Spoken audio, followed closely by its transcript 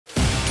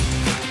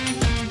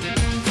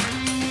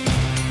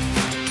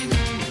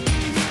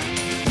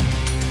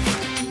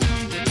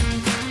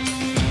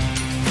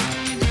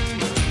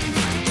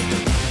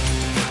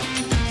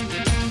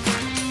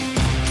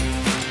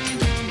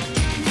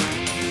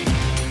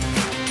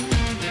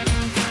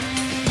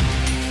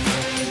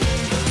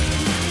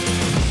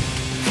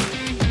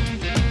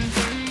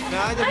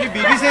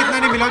से इतना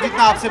नहीं मिला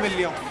जितना आपसे मिल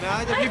लिया हूँ. मैं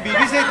आज अपनी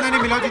बीवी से इतना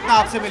नहीं मिला जितना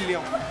आपसे मिल लिया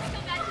हूँ.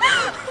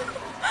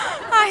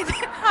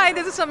 Hi,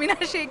 this is Samina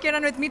Shaikh here,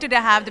 and with me today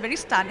I have the very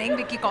stunning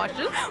Vicky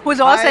Kaushal, who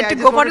is all set to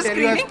go for a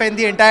screening. I spent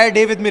the entire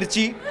day with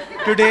Mirchi.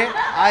 Today,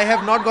 I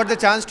have not got the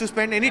chance to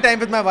spend any time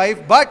with my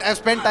wife, but I've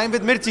spent time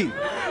with Mirchi.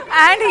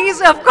 And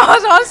he's of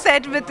course all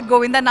set with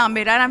Govinda Naam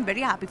Mera, and I'm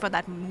very happy for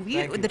that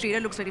movie. The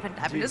trailer looks very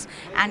fantabulous,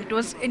 and it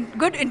was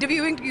good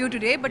interviewing you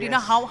today. But you know,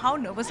 how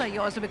nervous are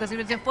you also, because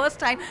it was your first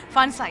time,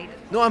 fun side?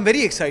 No, I'm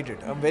very excited.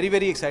 I'm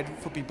very excited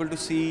for people to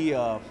see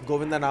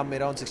Govinda Naam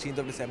Mera on 16th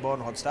of December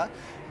on Hotstar,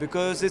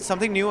 because it's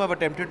something new I've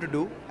attempted to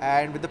do,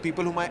 and with the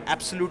people whom I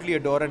absolutely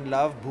adore and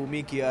love,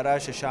 Bhumi, Kiara,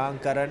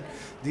 Shashank, Karan.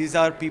 These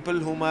are people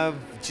whom I've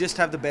just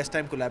have the best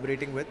time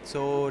collaborating with.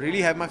 So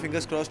really have my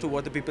fingers crossed to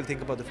what the people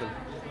think about the film.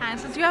 And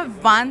since you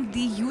have won the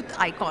Youth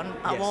Icon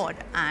Award,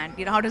 and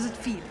you know, how does it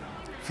feel?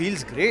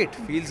 Feels great.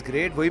 Feels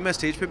great. वही मैं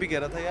stage पे भी कह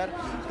रहा था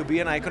यार. To be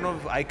an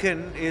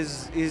icon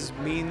is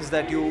means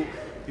that you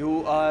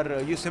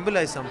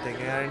symbolize something,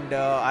 and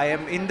I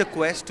am in the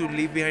quest to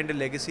leave behind a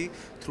legacy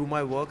through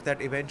my work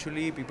that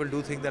eventually people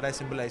do think that I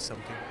symbolize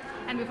something.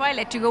 And before I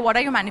let you go, what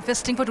are you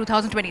manifesting for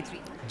 2023?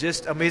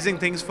 Just amazing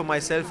things for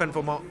myself and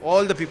for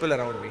all the people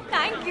around me.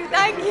 Thank you.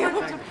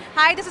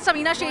 Hi, this is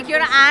Samina Shaikh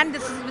here, and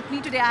this is with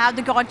me today. I have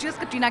the gorgeous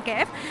Katrina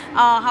Kaif.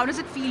 How does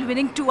it feel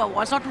winning 2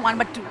 awards, not 1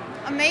 but 2?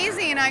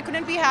 Amazing. I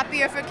couldn't be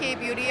happier for K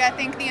Beauty. I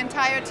think the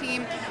entire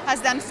team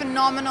has done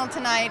phenomenal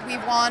tonight.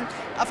 We've won,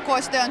 of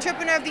course, the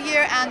Entrepreneur of the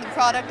Year and the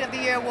Product of the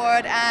Year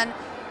award, and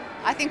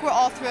I think we're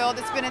all thrilled.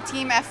 It's been a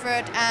team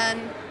effort, and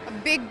a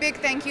big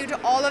thank you to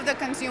all of the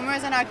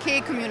consumers and our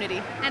K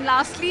community. And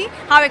lastly,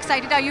 how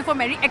excited are you for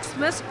Merry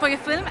Xmas, for your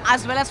film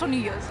as well as for New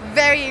Year's?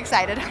 Very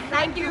excited.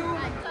 Thank you.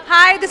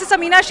 Hi, this is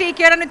Samina Shaikh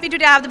here, and with me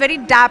today I have the very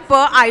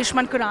dapper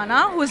Ayushmann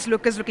Khurrana, whose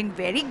look is looking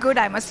very good,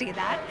 I must say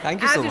that.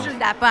 Thank you so much. As usual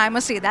dapper, I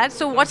must say that.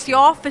 So what's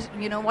your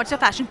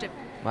fashion tip?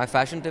 My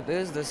fashion tip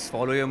is just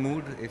follow your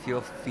mood. If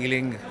you're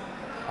feeling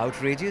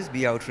outrageous,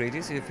 be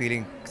outrageous. If you're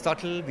feeling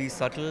subtle, be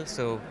subtle.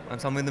 So I'm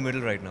somewhere in the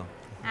middle right now.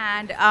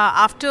 And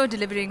after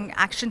delivering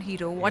Action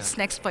Hero, what's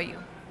next for you?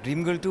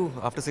 Dream Girl 2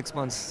 after 6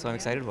 months, so I'm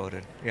excited about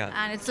it. Yeah.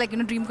 And it's like,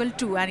 Dream Girl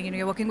 2, and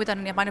you're working with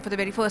Ananya Pandey for the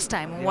very first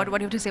time. Yeah. What do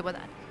you have to say about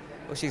that?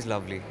 Oh, she's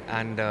lovely,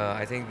 and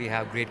I think we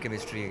have great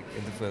chemistry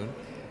in the film,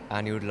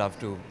 and you would love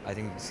to, I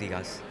think, see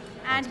us.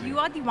 And you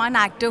are the one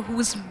actor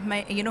who's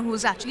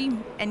actually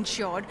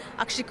ensured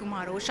Akshay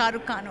Kumar, Shah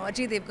Rukh Khan,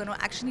 Ajay Devgan,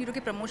 Action Hero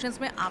के promotions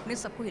में आपने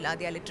सबको हिला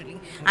दिया literally.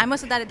 I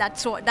must say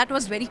that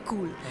was very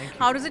cool.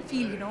 How does it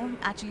feel,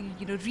 actually,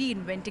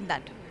 reinventing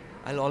that?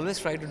 I'll always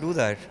try to do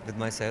that with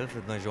myself,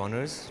 with my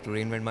genres, to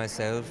reinvent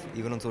myself,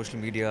 even on social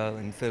media,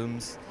 in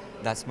films.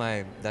 That's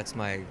my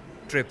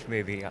trip,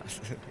 maybe. Yeah.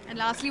 And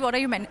lastly, what are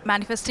you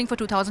manifesting for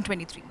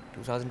 2023?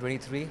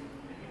 2023,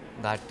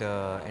 that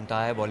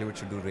entire Bollywood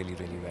should do really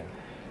well.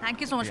 Thank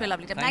you so much for your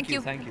lovely time. Thank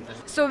you.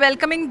 So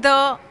welcoming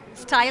the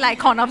style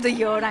icon of the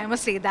year, I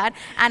must say that.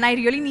 And I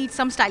really need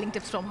some styling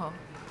tips from her.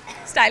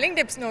 Styling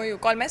tips? No, you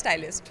call my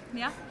stylist.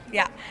 Yeah?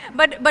 Yeah.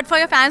 But for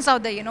your fans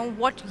out there,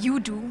 what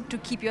you do to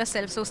keep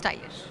yourself so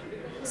stylish?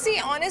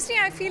 See, honestly,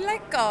 I feel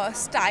like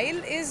style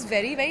is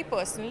very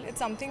personal. It's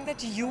something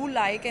that you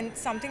like and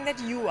something that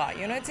you are.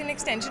 It's an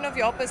extension of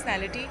your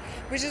personality,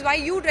 which is why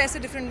you dress a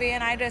different way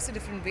and I dress a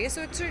different way.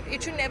 So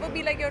it should never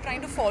be like you're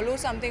trying to follow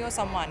something or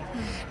someone.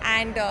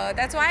 And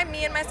that's why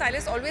me and my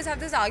stylist always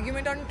have this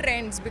argument on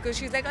trends, because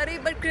she's like,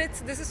 "Arey, but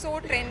Krits, this is so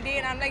trendy,"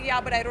 and I'm like,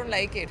 "Yeah, but I don't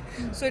like it."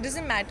 So it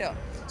doesn't matter.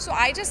 So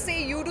I just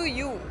say, you do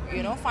you.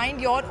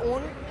 Find your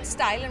own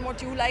style and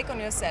what you like on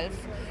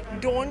yourself.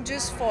 Don't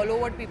just follow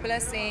what people are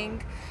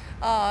saying.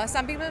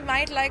 Some people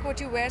might like what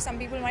you wear, some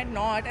people might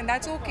not, and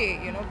that's okay,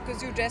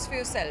 because you dress for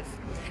yourself.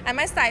 And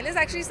my stylist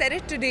actually said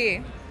it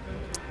today,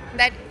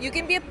 that you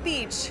can be a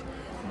peach,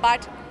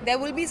 but there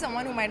will be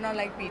someone who might not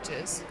like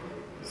peaches.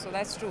 So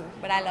that's true,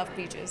 but I love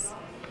peaches.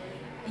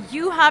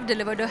 You have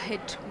delivered a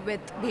hit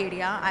with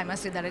Bhediya. I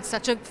must say that it's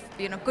such a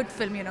good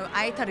film.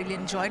 I thoroughly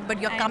enjoyed. But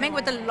you're coming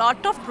with a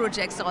lot of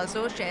projects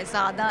also.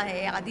 Shehzada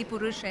hai, Adi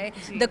Purush hai,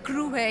 The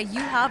Crew hai.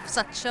 You have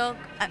such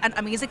an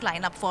amazing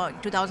lineup for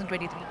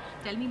 2023.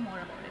 Tell me more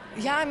about it.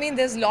 Yeah, I mean,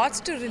 there's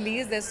lots to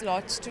release, there's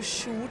lots to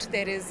shoot.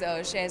 There is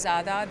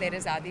Shehzada, there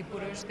is Adi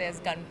Purush, there's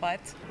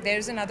Ganpat.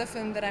 There's another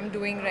film that I'm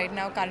doing right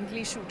now,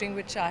 currently shooting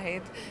with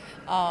Shahid,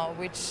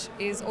 which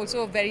is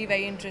also a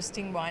very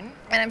interesting one.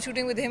 And I'm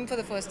shooting with him for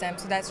the first time,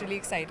 so that's really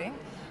exciting.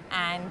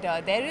 And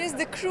there is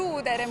The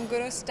Crew that I'm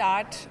going to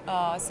start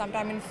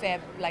sometime in Feb,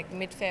 like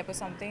mid-Feb or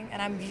something.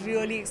 And I'm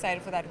really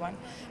excited for that one,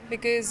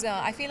 because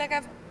I feel like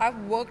I've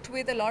worked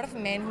with a lot of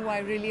men who I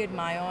really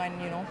admire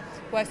and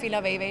who I feel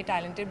are very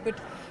talented. But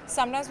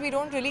sometimes we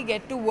don't really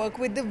get to work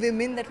with the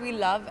women that we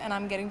love, and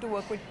I'm getting to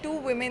work with 2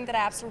 women that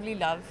I absolutely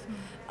love,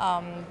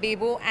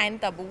 Bebo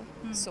and Tabu.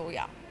 So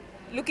yeah,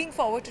 looking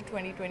forward to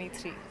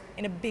 2023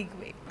 in a big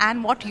way.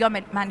 And what you're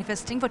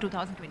manifesting for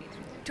 2023?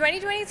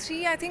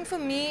 2023, I think for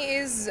me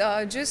is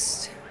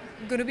just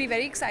going to be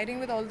very exciting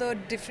with all the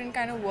different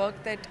kind of work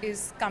that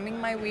is coming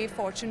my way,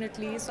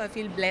 fortunately. So I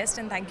feel blessed,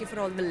 and thank you for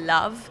all the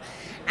love.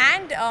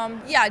 And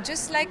yeah,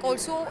 just like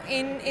also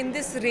in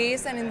this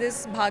race and in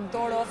this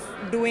bhagdauड़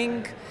of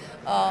doing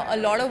a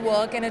lot of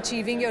work and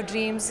achieving your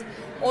dreams,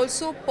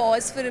 also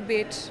pause for a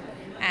bit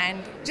and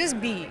just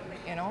be,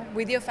 you know,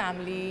 with your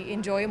family,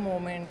 enjoy a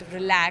moment,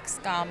 relax,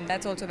 calm.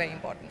 That's also very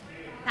important.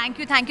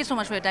 Thank you so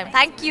much for your time.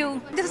 Thank you.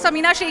 This is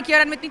Samina Shaikh here,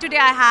 and with me today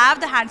I have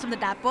the handsome, the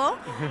dapper,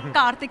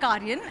 Kartik,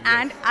 Aaryan,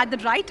 and at the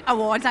right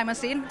awards, I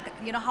must say,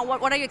 you know,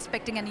 what are you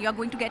expecting? And you are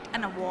going to get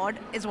an award,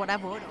 is what I've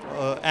heard.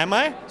 Am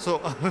I?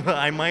 So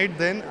I might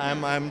then.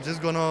 I'm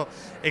just gonna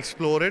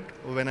explore it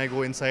when I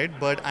go inside.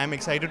 But I'm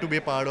excited to be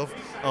a part of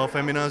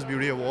Femina's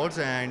Beauty Awards,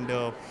 and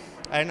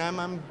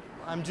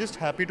I'm just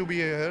happy to be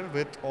here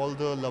with all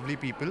the lovely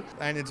people.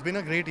 And it's been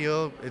a great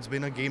year. It's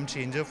been a game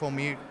changer for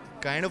me.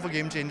 Kind of a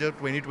game changer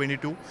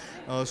 2022,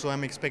 so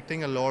I'm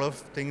expecting a lot of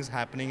things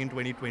happening in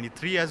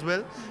 2023 as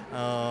well,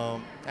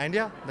 and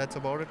yeah, that's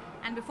about it.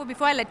 And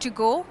before I let you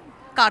go,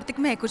 Kartik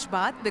mein hai kuch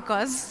baat,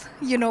 because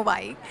you know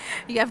why.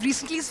 You have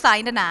recently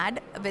signed an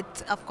ad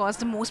with, of course,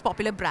 the most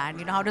popular brand.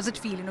 You know, how does it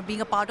feel, you know,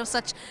 being a part of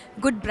such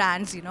good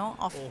brands, you know,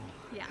 of...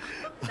 Yeah,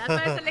 that's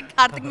why I said like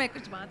Kartik mein hai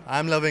kuch baat.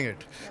 I'm loving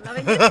it. You're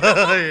loving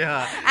it?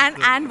 Yeah.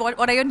 And what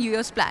are your New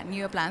Year's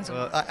plans?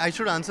 I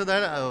should answer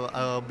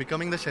that,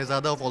 becoming the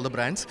Shehzada of all the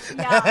brands.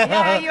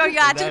 Yeah, you're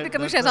actually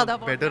becoming Shehzada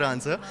of all the better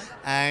brands. answer.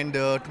 And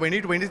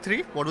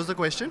 2023, what was the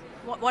question?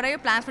 What are your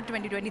plans for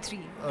 2023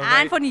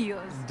 and for New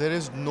Year's? There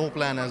is no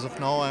plan as of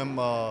now.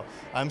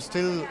 I'm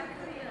still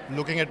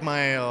looking at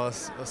my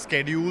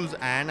schedules,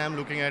 and I'm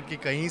looking at कि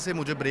कहीं से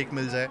मुझे break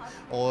मिल जाए,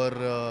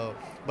 और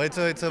but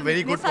it's a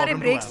very good problem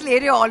to breaks have. ले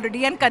रहे हो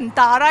already, and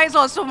Kantara is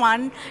also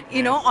one,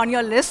 you know, on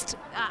your list.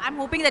 I'm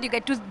hoping that you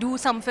get to do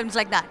some films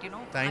like that, you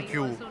know. Thank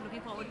you. Also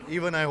looking forward to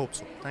Even I hope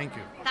so. Thank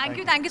you.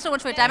 Thank you so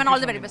much for your time, and all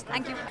the very best.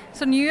 Thank you.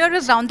 So New Year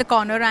is round the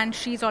corner, and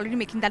she's already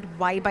making that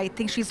vibe. I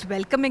think she's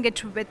welcoming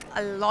it with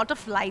a lot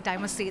of light, I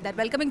must say that.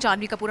 Welcoming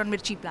Jahnvi Kapoor on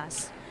Mirchi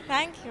Plus.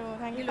 Thank you.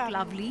 You look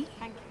lovely.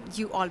 Thank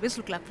you. You always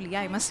look lovely.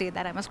 I must say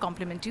that. I must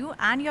compliment you.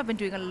 And you have been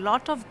doing a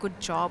lot of good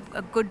job,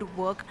 a good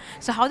work.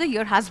 So how the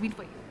year has been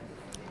for you?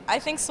 I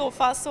think so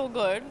far so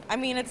good. I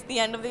mean, it's the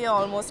end of the year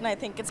almost, and I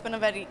think it's been a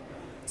very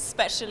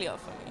special year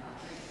for me.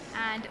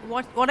 And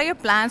what are your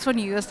plans for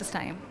New Year's this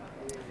time?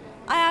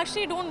 I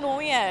actually don't know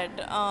yet.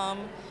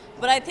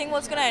 But I think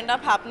what's going to end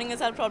up happening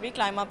is I'll probably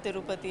climb up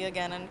Tirupati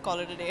again and call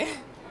it a day.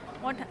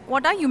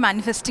 What are you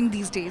manifesting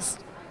these days?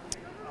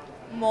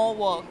 More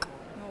work.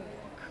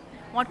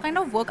 What kind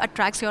of work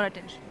attracts your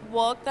attention?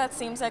 Work that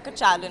seems like a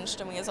challenge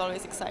to me is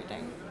always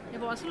exciting.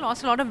 You've also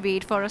lost a lot of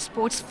weight for a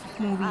sports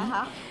movie.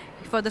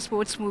 For the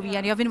sports movie,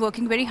 and you have been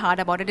working very hard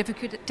about it. If you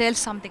could tell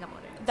something about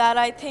it. That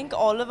I think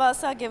all of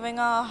us are giving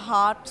our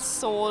heart,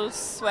 soul,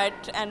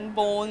 sweat and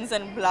bones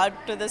and blood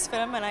to this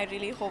film, and I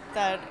really hope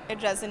that it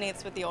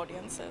resonates with the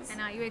audiences.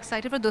 And are you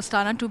excited for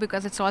Dostana too,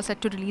 because it's all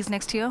set to release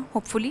next year,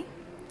 hopefully?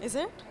 Is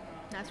it?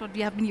 That's what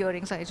we have been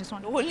hearing, so I just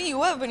want to... Only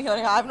you have been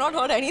hearing. I have not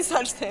heard any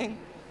such thing.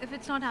 If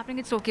it's not happening,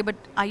 it's okay, but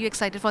are you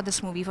excited for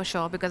this movie for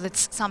sure? Because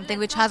it's something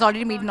which has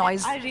already made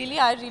noise. I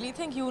really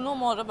think you know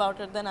more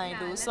about it than I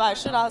do. So I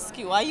should ask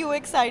you, are you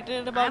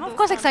excited about it? I'm of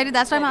course excited,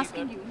 that's why I'm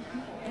asking you.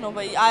 No,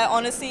 but I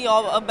honestly,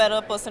 you're a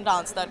better person to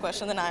answer that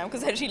question than I am,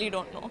 because I really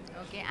don't know.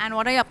 Okay, and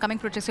what are your upcoming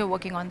projects you're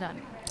working on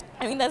then?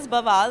 I mean, there's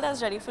Bawal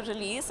that's ready for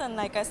release, and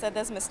like I said,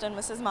 there's Mr. and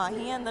Mrs.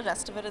 Mahi, and the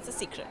rest of it is a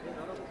secret.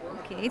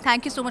 Okay,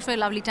 thank you so much for your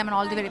lovely time and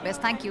all the very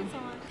best. Thank you.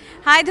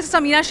 Hi, this is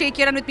Samina Shaikh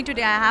here, and with me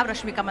today I have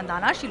Rashmika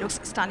Mandanna. She looks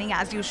stunning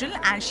as usual,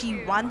 and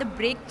she won the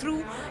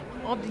Breakthrough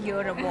of the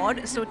Year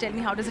award. So tell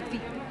me, how does it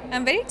feel?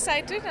 I'm very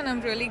excited and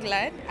I'm really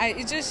glad.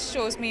 It just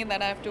shows me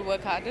that I have to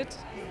work hard at.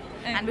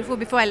 And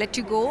before I let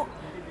you go,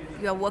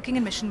 you are working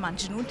in Mission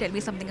Majnu. Tell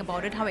me something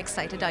about it. How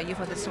excited are you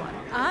for this one?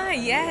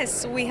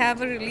 Yes, we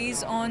have a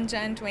release on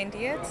Jan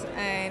 20th,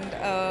 and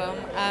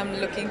I'm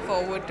looking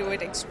forward to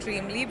it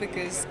extremely,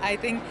 because I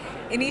think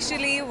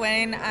initially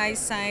when I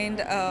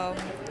signed,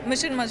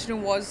 Mission Majnu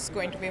was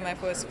going to be my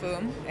first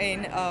film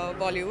in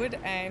Bollywood,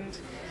 and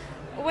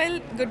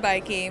well, goodbye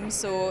came.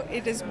 So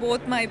it is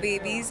both my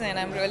babies, and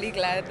I'm really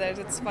glad that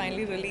it's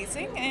finally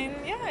releasing, and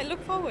yeah, I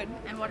look forward.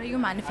 And what are you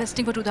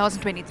manifesting for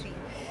 2023?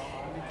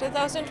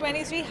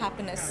 2023,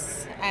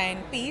 happiness and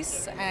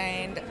peace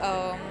and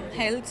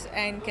health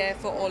and care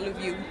for all of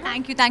you.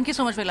 Thank you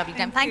so much for your lovely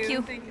time. Thank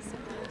you. Thank you so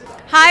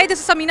much. Hi, this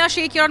is Samina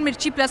Shaikh here on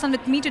Mirchi Plus, and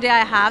with me today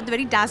I have the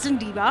very dazzling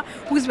diva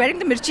who is wearing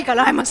the Mirchi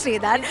color, I must say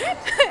that.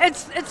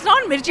 It's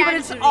not Mirchi, but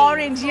it's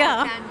orange,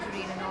 yeah.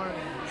 Tangerine and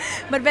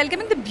orange. But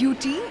welcoming the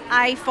beauty,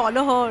 I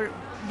follow her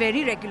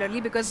very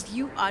regularly because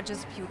you are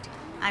just beauty.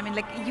 I mean,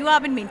 like, you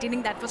have been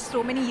maintaining that for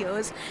so many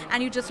years,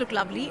 and you just look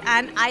lovely.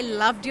 And I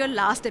loved your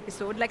last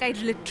episode. Like, I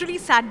literally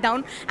sat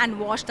down and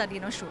watched that,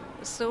 show.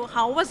 So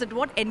how was it?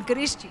 What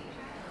encouraged you?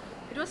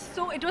 It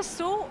was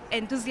so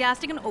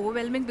enthusiastic and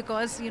overwhelming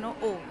because,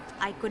 oh,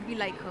 I could be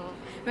like her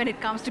when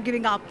it comes to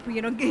giving up,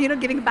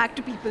 giving back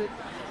to people.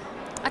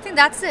 I think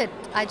that's it.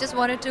 I just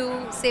wanted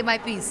to say my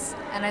piece,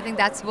 and I think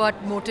that's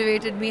what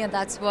motivated me, and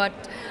that's what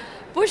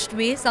pushed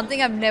me,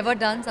 something I've never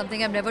done,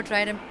 something I've never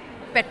tried, I'm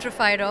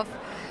petrified of.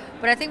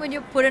 But I think when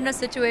you're put in a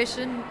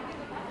situation,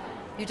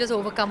 you just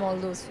overcome all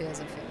those fears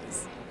of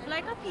yours.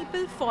 Like how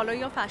people follow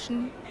your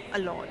fashion a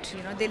lot,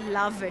 they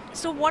love it.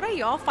 So what are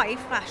your 5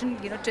 fashion,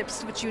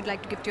 tips which you'd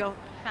like to give to your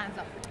fans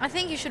out? I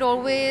think you should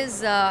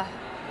always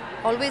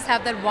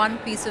have that one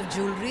piece of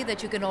jewelry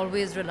that you can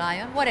always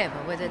rely on, whatever,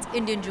 whether it's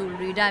Indian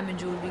jewelry, diamond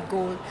jewelry,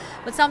 gold,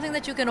 but something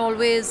that you can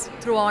always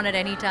throw on at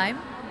any time,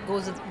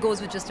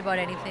 goes with just about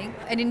anything.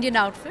 An Indian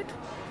outfit,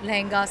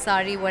 lehenga,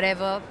 sari,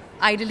 whatever,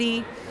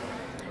 ideally,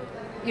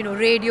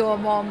 radio or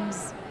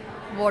mom's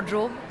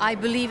wardrobe. I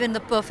believe in the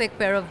perfect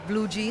pair of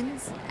blue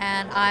jeans,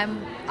 and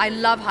I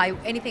love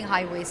anything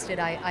high-waisted.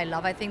 I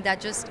love. I think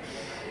that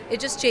it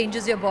just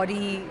changes your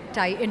body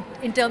type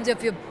in terms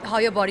of how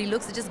your body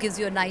looks. It just gives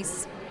you a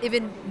nice,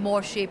 even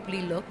more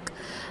shapely look.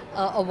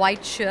 A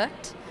white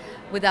shirt,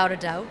 without a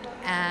doubt,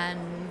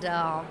 and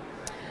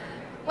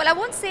well, I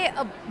won't say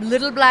a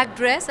little black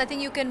dress. I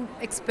think you can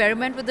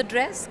experiment with the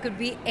dress. Could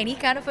be any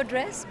kind of a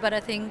dress, but I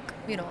think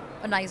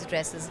a nice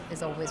dress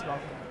is always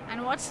welcome.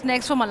 And what's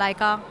next for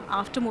Malaika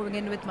after moving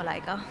in with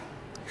Malaika?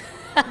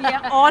 We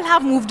all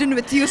have moved in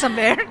with you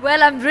somewhere.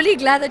 Well, I'm really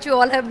glad that you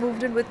all have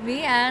moved in with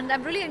me, and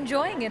I'm really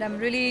enjoying it. I'm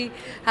really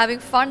having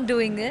fun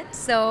doing it.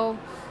 So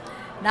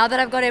now that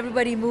I've got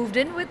everybody moved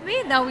in with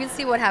me, now we'll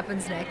see what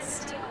happens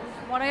next.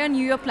 What are your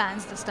New Year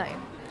plans this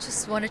time?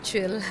 Just want to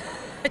chill.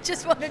 I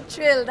just want to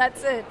chill,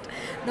 that's it.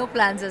 No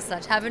plans as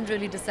such. Haven't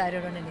really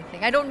decided on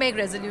anything. I don't make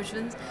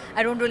resolutions.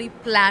 I don't really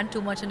plan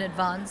too much in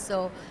advance.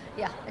 So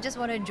yeah, I just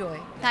want to enjoy.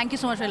 Thank you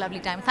so much for a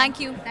lovely time. Thank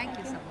you. Thank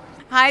you so much.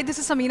 Hi, this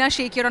is Samina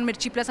Shaikh here on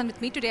Mirchi Plus, and with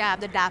me today I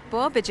have the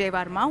dapper Vijay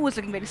Varma, who is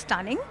looking very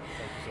stunning.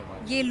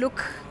 ये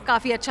look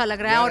काफी अच्छा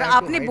लग रहा है और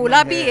आपने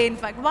बोला भी है in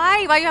fact. Why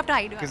you have to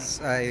hide? Because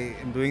I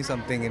am doing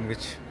something in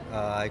which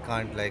I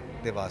can't, like,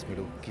 they've asked me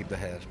to keep the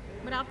hair.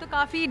 But आप तो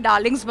काफ़ी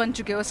डार्लिंग्स बन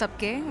चुके हो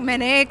सबके.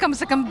 मैंने कम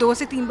से कम 2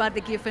 से 3 बार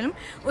देखी है फिल्म.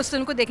 उस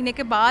फिल्म को देखने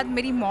के बाद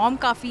मेरी मॉम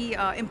काफ़ी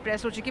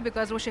इम्प्रेस हो चुकी,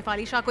 बिकॉज वो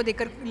शेफाली शाह को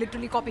देखकर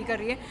लिटरली कॉपी कर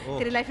रही है.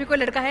 तेरे लाइफ में कोई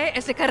लड़का है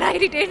ऐसे कर रहा है,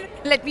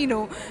 irritate, let me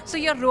know. So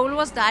your role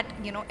was that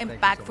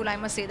impactful, I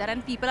must say that,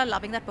 and people are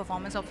loving that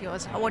performance of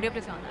yours. What do you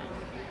prefer on that?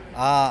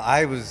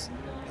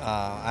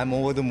 I'm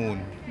over the moon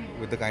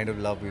with the kind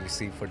of love we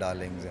received for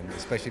Darlings, and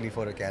especially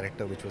for a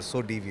character which was so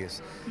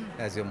devious,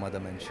 as your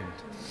mother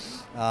mentioned.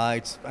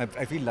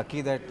 I feel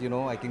lucky that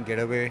I can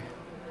get away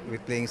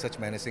with playing such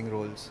menacing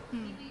roles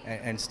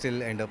and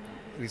still end up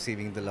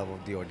receiving the love of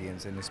the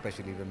audience, and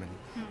especially women.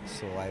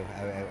 So I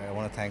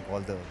want to thank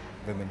all the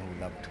women who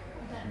loved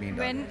me.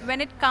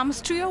 When it comes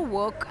to your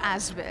work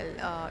as well,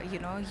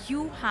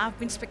 you have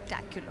been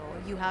spectacular.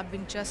 You have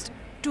been just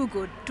too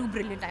good, too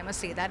brilliant, I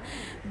must say that.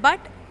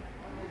 But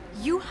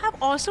you have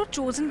also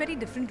chosen very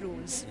different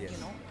roles.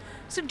 Yes.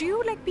 So do you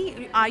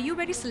are you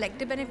very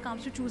selective when it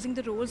comes to choosing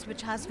the roles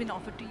which has been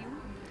offered to you?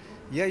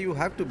 Yeah, you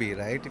have to be,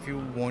 right? If you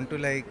want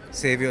to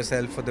save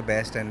yourself for the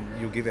best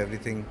and you give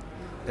everything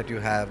that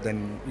you have,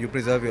 then you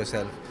preserve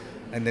yourself,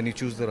 and then you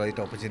choose the right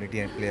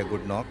opportunity and play a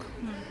good knock,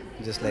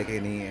 just like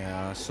any.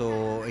 So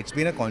it's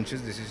been a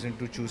conscious decision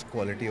to choose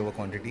quality over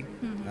quantity.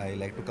 I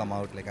like to come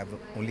out, I've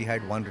only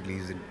had one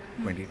release in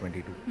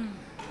 2022,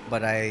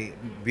 but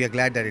we are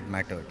glad that it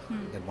mattered,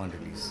 that one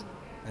release,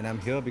 and I'm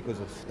here because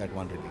of that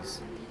one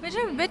release.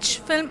 Vijay, which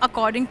film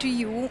according to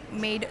you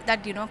made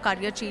that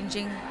career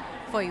changing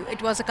for you?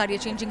 It was a career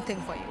changing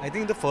thing for you. I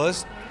think the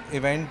first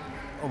event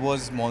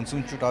was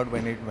Monsoon Shootout,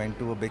 when it went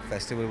to a big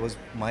festival. It was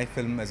my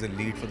film as a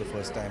lead for the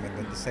first time, and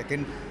then the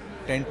second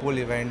tentpole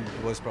event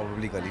was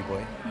probably Gully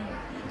Boy.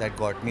 That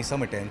got me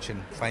some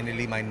attention.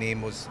 Finally my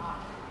name was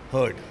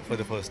heard for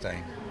the first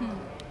time.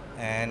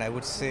 And I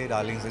would say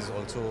Darlings is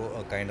also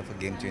a kind of a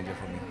game changer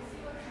for me.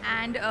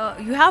 And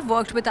you have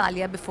worked with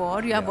Alia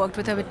before, you have worked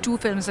with her with 2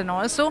 films and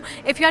all. So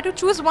if you had to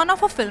choose one of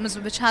her films,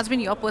 which has been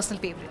your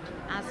personal favorite?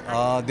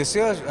 This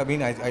year,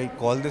 I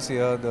call this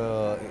year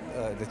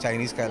the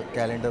Chinese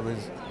calendar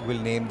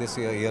will name this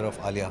year of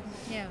Alia.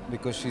 Yeah.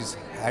 Because she's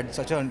had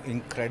such an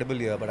incredible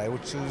year. But I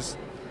would choose,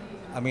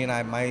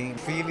 my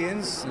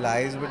feelings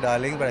lies with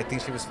Darling, but I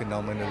think she was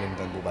phenomenal in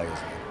Gangubai as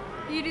well.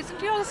 You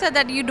recently also said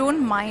that you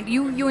don't mind,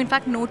 you in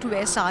fact know to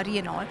wear sari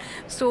and all.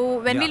 So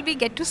when will we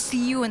get to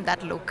see you in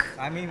that look?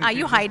 Are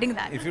you hiding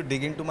that? If you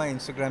dig into my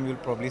Instagram, you'll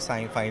probably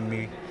find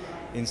me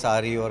in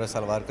sari or a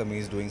salwar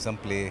kameez doing some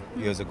play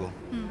years ago.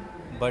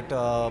 But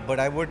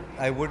I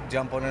would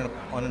jump on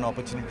an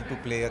opportunity to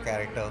play a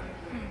character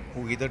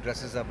who either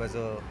dresses up as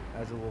a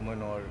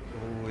woman, or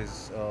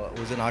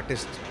who's an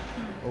artist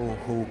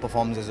who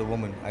performs as a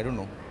woman. I don't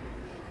know.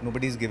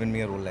 Nobody's given me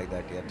a role like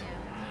that yet.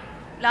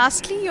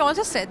 Lastly, you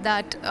also said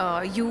that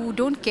you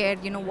don't care,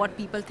 what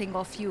people think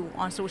of you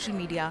on social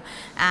media,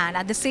 and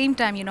at the same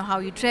time, how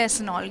you dress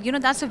and all.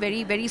 That's a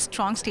very, very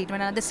strong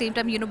statement, and at the same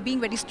time,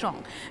 being very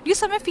strong. Do you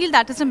somewhere feel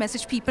that is a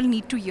message people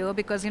need to hear?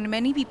 Because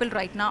many people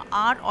right now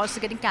are also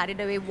getting carried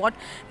away what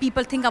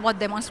people think about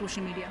them on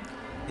social media.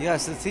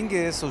 Yes, the thing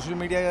is, social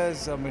media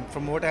is,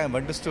 from what I have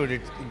understood,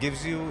 it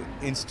gives you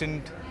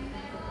instant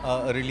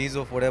release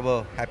of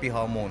whatever happy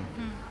hormone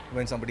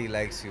when somebody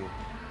likes you.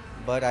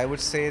 But I would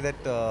say that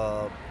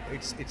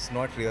it's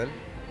not real.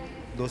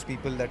 Those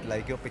people that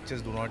like your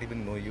pictures do not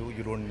even know you.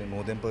 You don't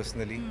know them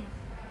personally.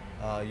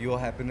 Your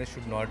happiness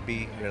should not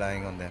be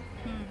relying on them.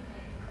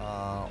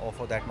 Or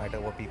for that matter,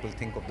 what people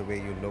think of the way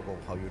you look or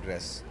how you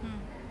dress.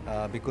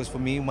 Because for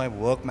me, my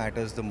work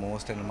matters the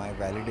most, and my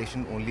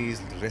validation only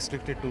is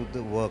restricted to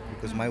the work,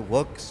 because my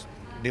work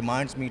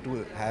demands me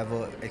to have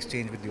an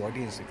exchange with the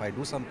audience. If I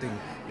do something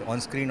on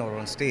screen or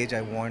on stage,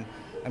 I'm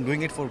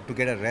doing it to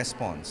get a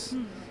response,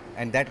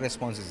 and that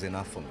response is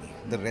enough for me.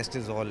 The rest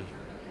is all,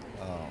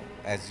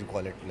 as you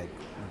call it, like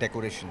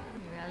decoration.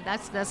 Well,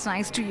 that's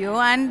nice to you.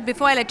 And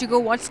before I let you go,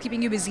 what's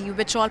keeping you busy?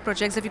 Which all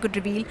projects, if you could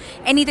reveal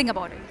anything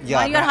about it? Yeah,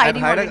 Why you're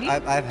hiding already?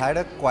 I've had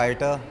a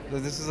quieter.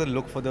 This is a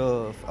look for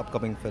the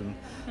upcoming film.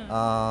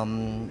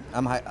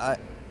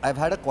 I've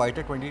had a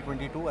quieter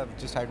 2022. I've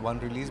just had one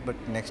release, but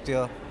next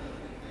year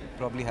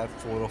probably have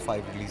 4 or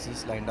 5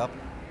 releases lined up.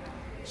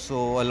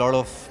 So a lot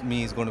of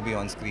me is going to be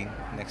on screen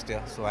next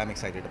year. So I'm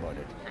excited about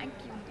it. Thank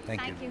you.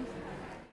 Thank you.